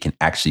on, it can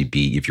actually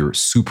be, if you're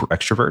super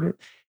extroverted,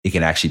 it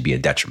can actually be a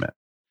detriment.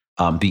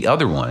 The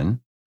other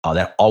one,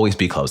 that always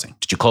be closing.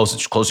 Did you close it?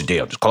 Did you close your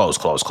deal? Just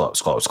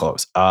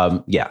close.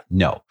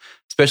 No.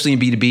 Especially in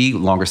B2B,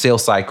 longer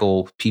sales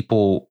cycle,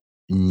 people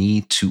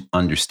need to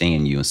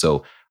understand you. And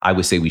so I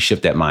would say we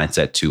shift that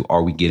mindset to,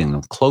 are we getting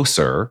them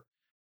closer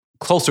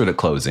to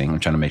closing? I'm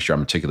trying to make sure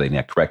I'm articulating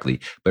that correctly,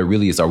 but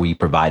really is, are we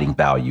providing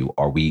value?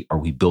 Are we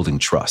building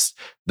trust?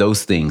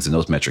 Those things and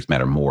those metrics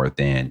matter more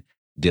than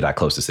did I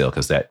close the sale,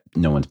 because that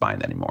no one's buying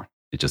that anymore.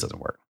 It just doesn't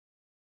work.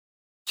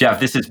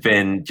 Jeff, this has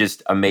been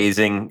just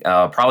amazing.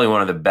 Probably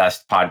one of the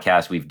best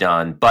podcasts we've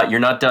done, but you're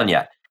not done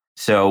yet.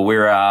 So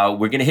we're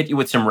going to hit you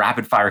with some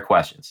rapid fire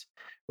questions,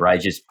 right?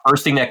 Just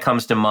first thing that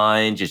comes to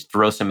mind, just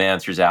throw some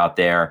answers out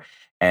there,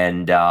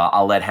 and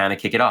I'll let Hannah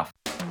kick it off.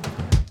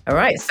 All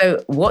right.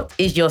 So what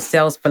is your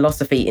sales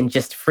philosophy in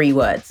just 3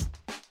 words?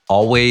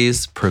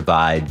 Always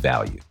provide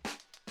value.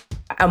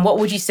 And what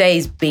would you say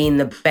has been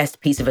the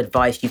best piece of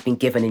advice you've been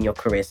given in your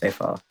career so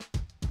far?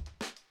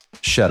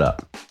 Shut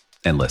up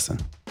and listen.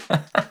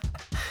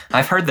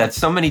 I've heard that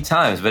so many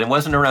times, but it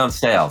wasn't around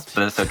sales,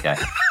 but it's okay.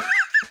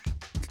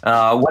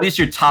 What is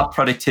your top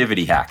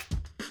productivity hack?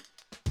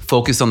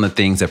 Focus on the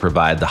things that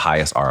provide the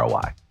highest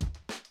ROI.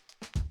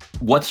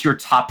 What's your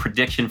top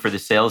prediction for the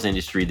sales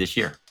industry this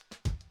year?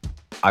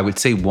 I would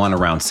say one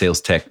around sales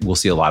tech. We'll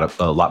see a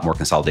lot more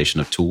consolidation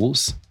of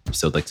tools.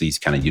 So like these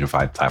kind of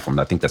unified platforms.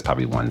 I think that's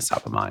probably one that's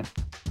top of mind.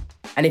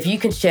 And if you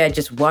can share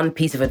just one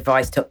piece of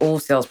advice to all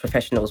sales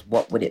professionals,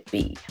 what would it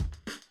be?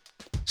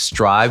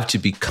 Strive to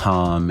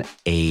become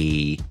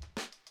a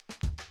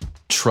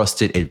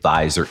trusted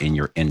advisor in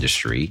your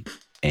industry.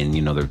 And,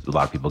 there's a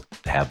lot of people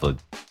have a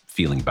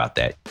feeling about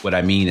that. What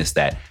I mean is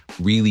that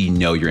really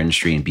know your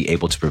industry and be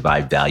able to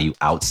provide value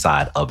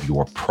outside of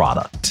your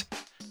product.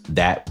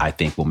 That, I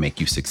think, will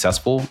make you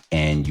successful,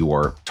 and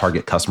your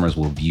target customers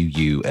will view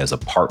you as a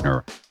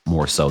partner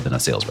more so than a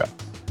sales rep.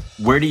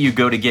 Where do you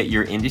go to get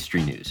your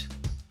industry news?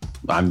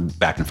 I'm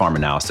back in pharma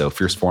now, so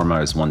Fierce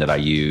Pharma is one that I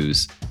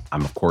use.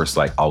 I'm, of course,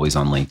 always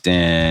on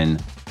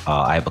LinkedIn.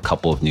 I have a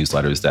couple of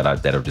newsletters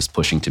that are just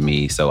pushing to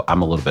me, so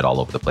I'm a little bit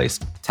all over the place.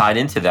 Tied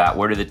into that,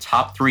 what are the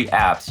top 3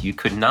 apps you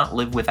could not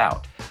live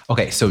without?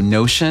 Okay, so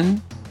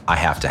Notion, I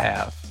have to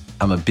have.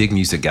 I'm a big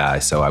music guy,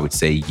 so I would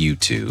say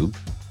YouTube.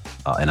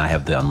 And I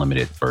have the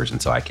unlimited version,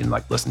 so I can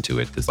listen to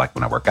it, because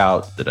when I work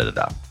out,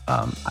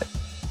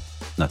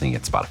 nothing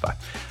against Spotify.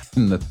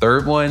 And the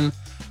third one,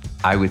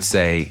 I would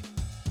say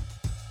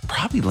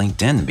probably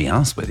LinkedIn, to be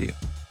honest with you.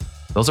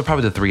 Those are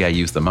probably the three I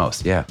use the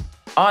most. Yeah.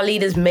 Are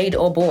leaders made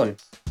or born?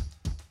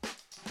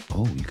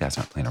 Oh, you guys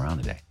aren't playing around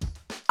today.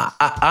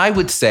 I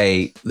would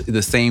say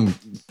the same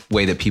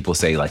way that people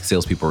say like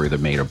salespeople are either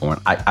made or born.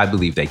 I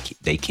believe they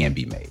can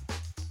be made.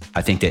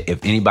 I think that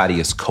if anybody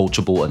is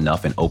coachable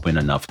enough and open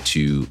enough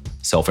to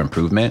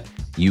self-improvement,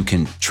 you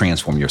can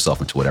transform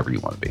yourself into whatever you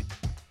want to be.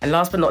 And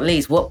last but not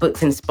least, what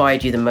books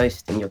inspired you the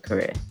most in your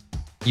career?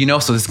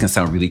 So this can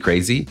sound really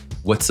crazy.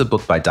 What's the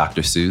book by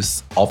Dr.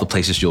 Seuss? All the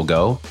Places You'll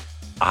Go.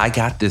 I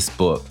got this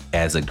book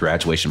as a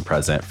graduation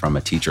present from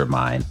a teacher of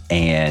mine,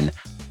 and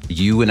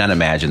you would not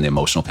imagine the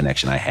emotional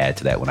connection I had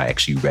to that when I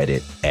actually read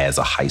it as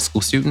a high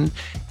school student.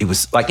 It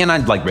was like, and I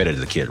like read it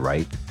as a kid,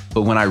 right?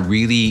 But when I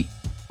really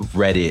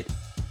read it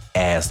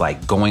as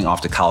like going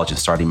off to college and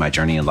starting my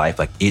journey in life,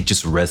 like it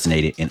just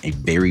resonated in a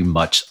very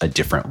much a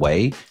different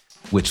way,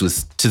 which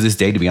was to this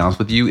day, to be honest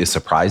with you, is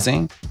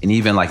surprising. And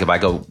even like if I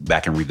go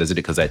back and revisit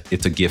it, because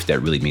it's a gift that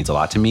really means a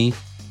lot to me,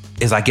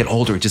 as I get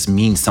older, it just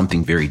means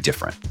something very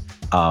different.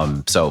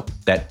 So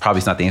that probably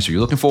is not the answer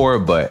you're looking for,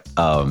 but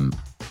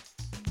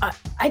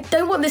I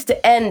don't want this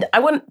to end. I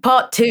want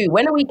part 2.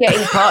 When are we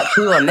getting part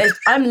 2 on this?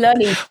 I'm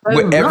learning so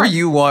whenever much.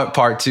 you want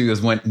part 2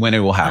 is when it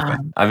will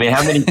happen. I mean,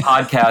 how many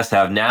podcasts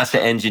have NASA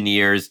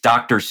engineers,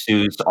 Dr.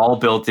 Seuss, all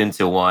built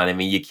into one? I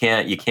mean, you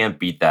can't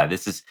beat that.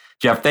 This is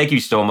Jeff. Thank you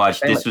so much.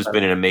 This has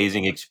been an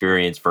amazing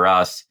experience for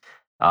us.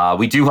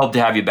 We do hope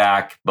to have you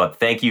back, but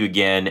thank you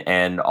again,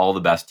 and all the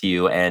best to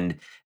you. And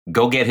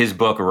go get his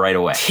book right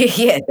away.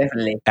 Yeah,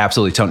 definitely.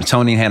 Absolutely.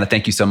 Tony and Hannah,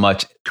 thank you so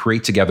much.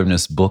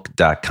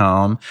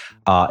 CreateTogethernessBook.com.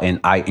 And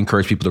I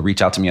encourage people to reach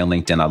out to me on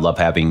LinkedIn. I love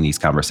having these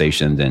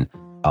conversations, and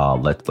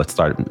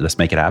let's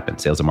make it happen.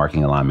 Sales and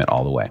marketing alignment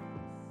all the way.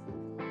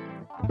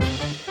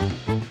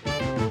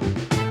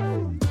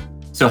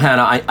 So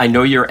Hannah, I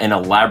know you're an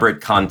elaborate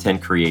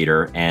content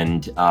creator,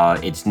 and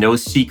it's no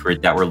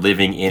secret that we're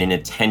living in an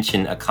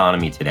attention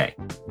economy today.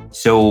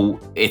 So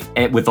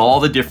with all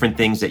the different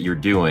things that you're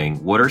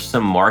doing, what are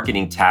some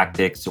marketing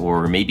tactics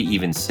or maybe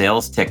even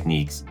sales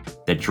techniques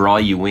that draw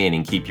you in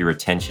and keep your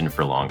attention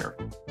for longer?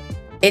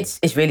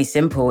 It's really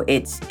simple.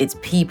 It's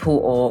people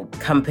or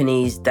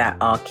companies that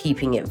are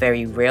keeping it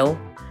very real,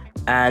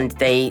 and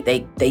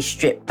they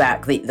strip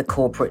back the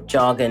corporate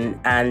jargon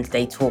and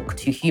they talk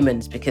to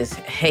humans, because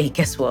hey,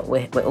 guess what?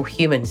 We're all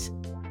humans.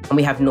 And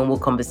we have normal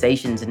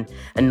conversations and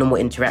normal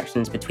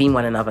interactions between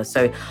one another.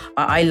 So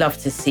I love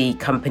to see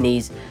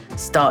companies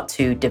start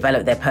to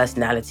develop their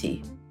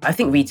personality. I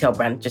think retail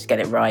brands just get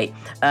it right.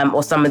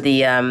 Or some of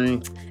the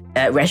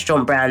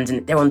restaurant brands,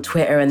 and they're on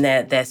Twitter and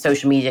their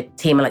social media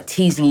team are like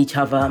teasing each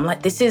other. I'm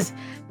like, this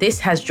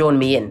has drawn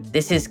me in.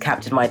 This has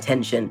captured my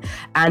attention.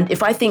 And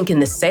if I think in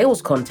the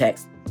sales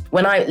context,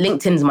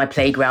 LinkedIn's my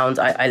playground.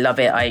 I love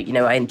it. I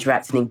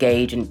interact and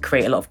engage and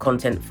create a lot of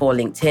content for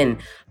LinkedIn.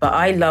 But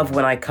I love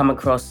when I come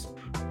across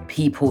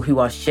people who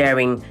are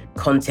sharing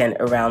content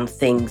around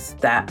things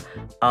that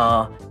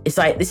it's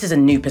like, this is a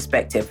new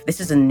perspective. This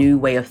is a new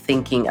way of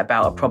thinking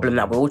about a problem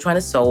that we're all trying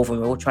to solve,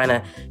 and we're all trying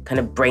to kind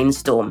of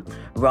brainstorm,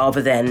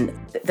 rather than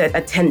the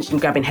attention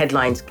grabbing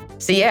headlines.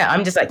 So yeah,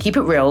 I'm just like, keep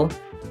it real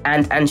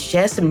and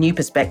share some new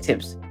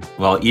perspectives.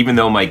 Well, even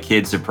though my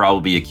kids have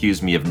probably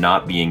accused me of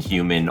not being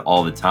human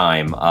all the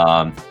time,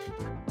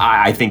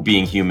 I think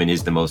being human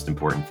is the most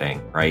important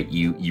thing, right?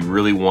 You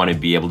really want to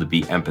be able to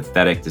be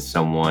empathetic to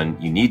someone.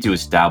 You need to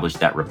establish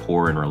that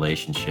rapport and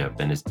relationship.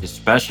 And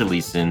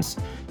especially since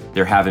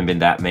there haven't been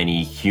that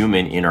many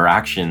human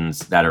interactions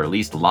that are at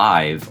least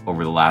live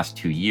over the last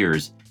 2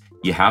 years,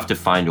 you have to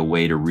find a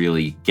way to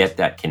really get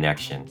that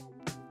connection,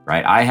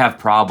 right? I have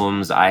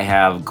problems, I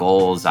have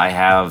goals, I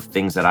have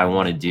things that I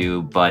want to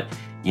do, but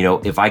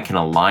if I can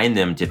align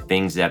them to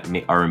things that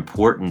are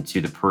important to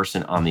the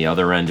person on the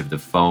other end of the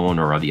phone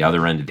or on the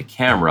other end of the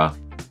camera,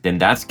 then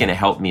that's going to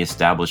help me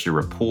establish a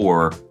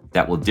rapport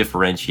that will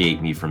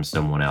differentiate me from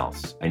someone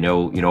else. I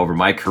know, over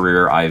my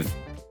career, I've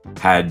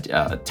had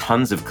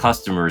tons of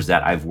customers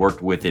that I've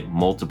worked with at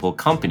multiple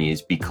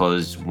companies,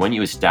 because when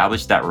you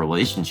establish that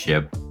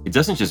relationship, it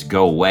doesn't just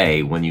go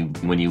away when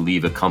you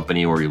leave a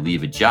company or you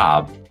leave a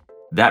job.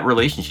 That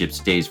relationship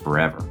stays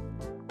forever.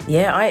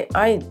 Yeah,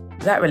 I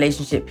that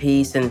relationship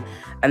piece and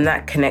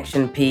that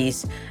connection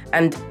piece.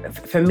 And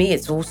for me,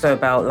 it's also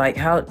about like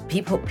how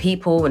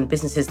people and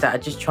businesses that are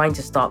just trying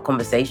to start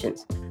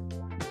conversations,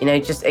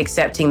 just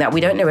accepting that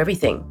we don't know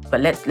everything,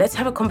 but let's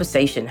have a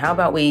conversation. How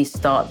about we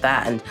start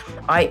that? And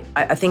I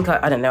think,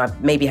 I don't know, I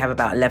maybe have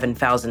about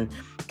 11,000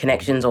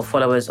 connections or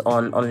followers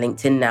on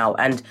LinkedIn now.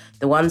 And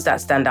the ones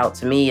that stand out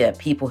to me are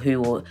people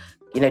who will,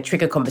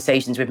 trigger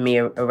conversations with me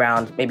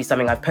around maybe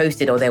something I've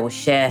posted, or they will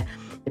share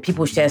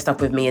people share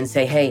stuff with me and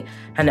say, hey,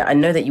 Hannah, I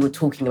know that you were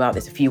talking about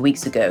this a few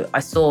weeks ago.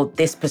 I saw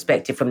this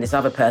perspective from this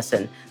other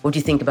person. What do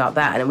you think about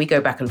that? And then we go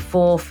back and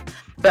forth.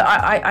 But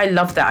I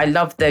love that. I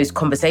love those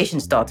conversation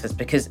starters,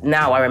 because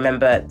now I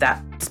remember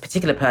that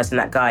particular person,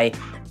 that guy.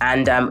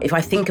 And if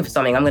I think of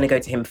something, I'm going to go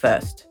to him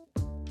first.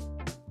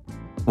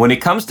 When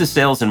it comes to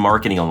sales and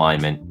marketing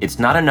alignment, it's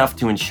not enough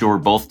to ensure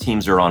both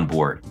teams are on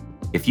board.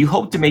 If you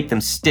hope to make them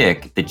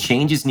stick, the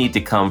changes need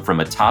to come from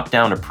a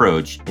top-down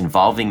approach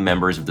involving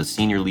members of the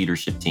senior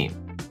leadership team.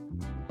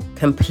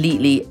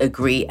 Completely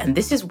agree. And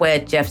this is where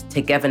Jeff's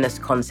togetherness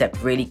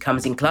concept really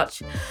comes in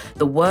clutch.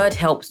 The word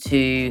helps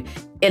to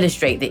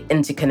illustrate the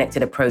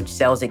interconnected approach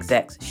sales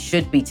execs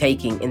should be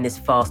taking in this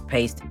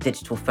fast-paced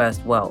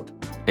digital-first world.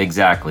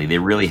 Exactly. They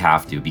really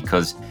have to,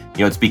 because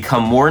it's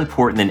become more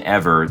important than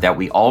ever that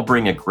we all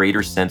bring a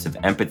greater sense of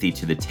empathy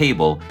to the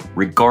table,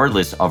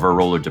 regardless of our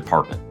role or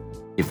department.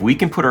 If we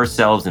can put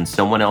ourselves in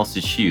someone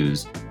else's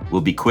shoes,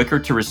 we'll be quicker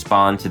to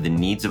respond to the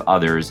needs of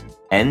others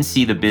and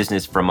see the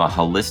business from a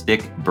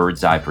holistic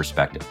bird's eye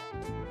perspective.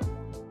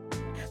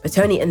 But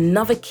Tony,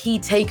 another key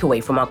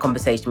takeaway from our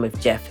conversation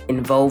with Jeff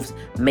involves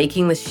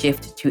making the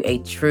shift to a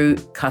true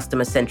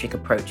customer-centric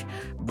approach,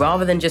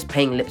 rather than just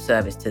paying lip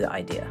service to the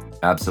idea.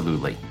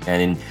 Absolutely.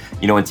 And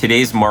in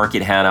today's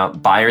market, Hannah,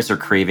 buyers are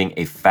craving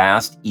a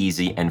fast,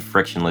 easy, and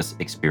frictionless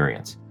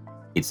experience.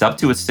 It's up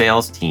to a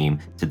sales team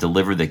to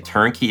deliver the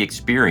turnkey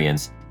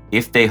experience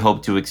if they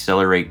hope to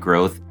accelerate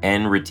growth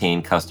and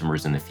retain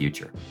customers in the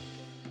future.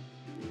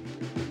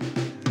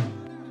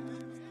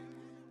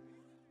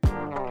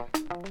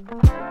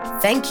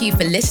 Thank you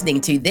for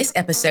listening to this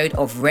episode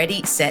of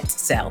Ready, Set,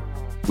 Sell.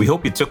 We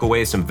hope you took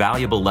away some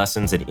valuable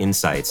lessons and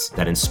insights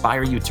that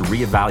inspire you to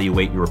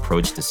reevaluate your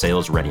approach to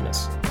sales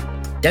readiness.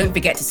 Don't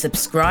forget to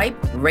subscribe,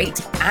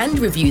 rate, and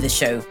review the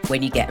show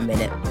when you get a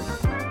minute.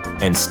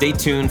 And stay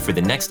tuned for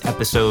the next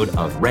episode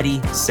of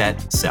Ready,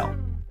 Set, Sell.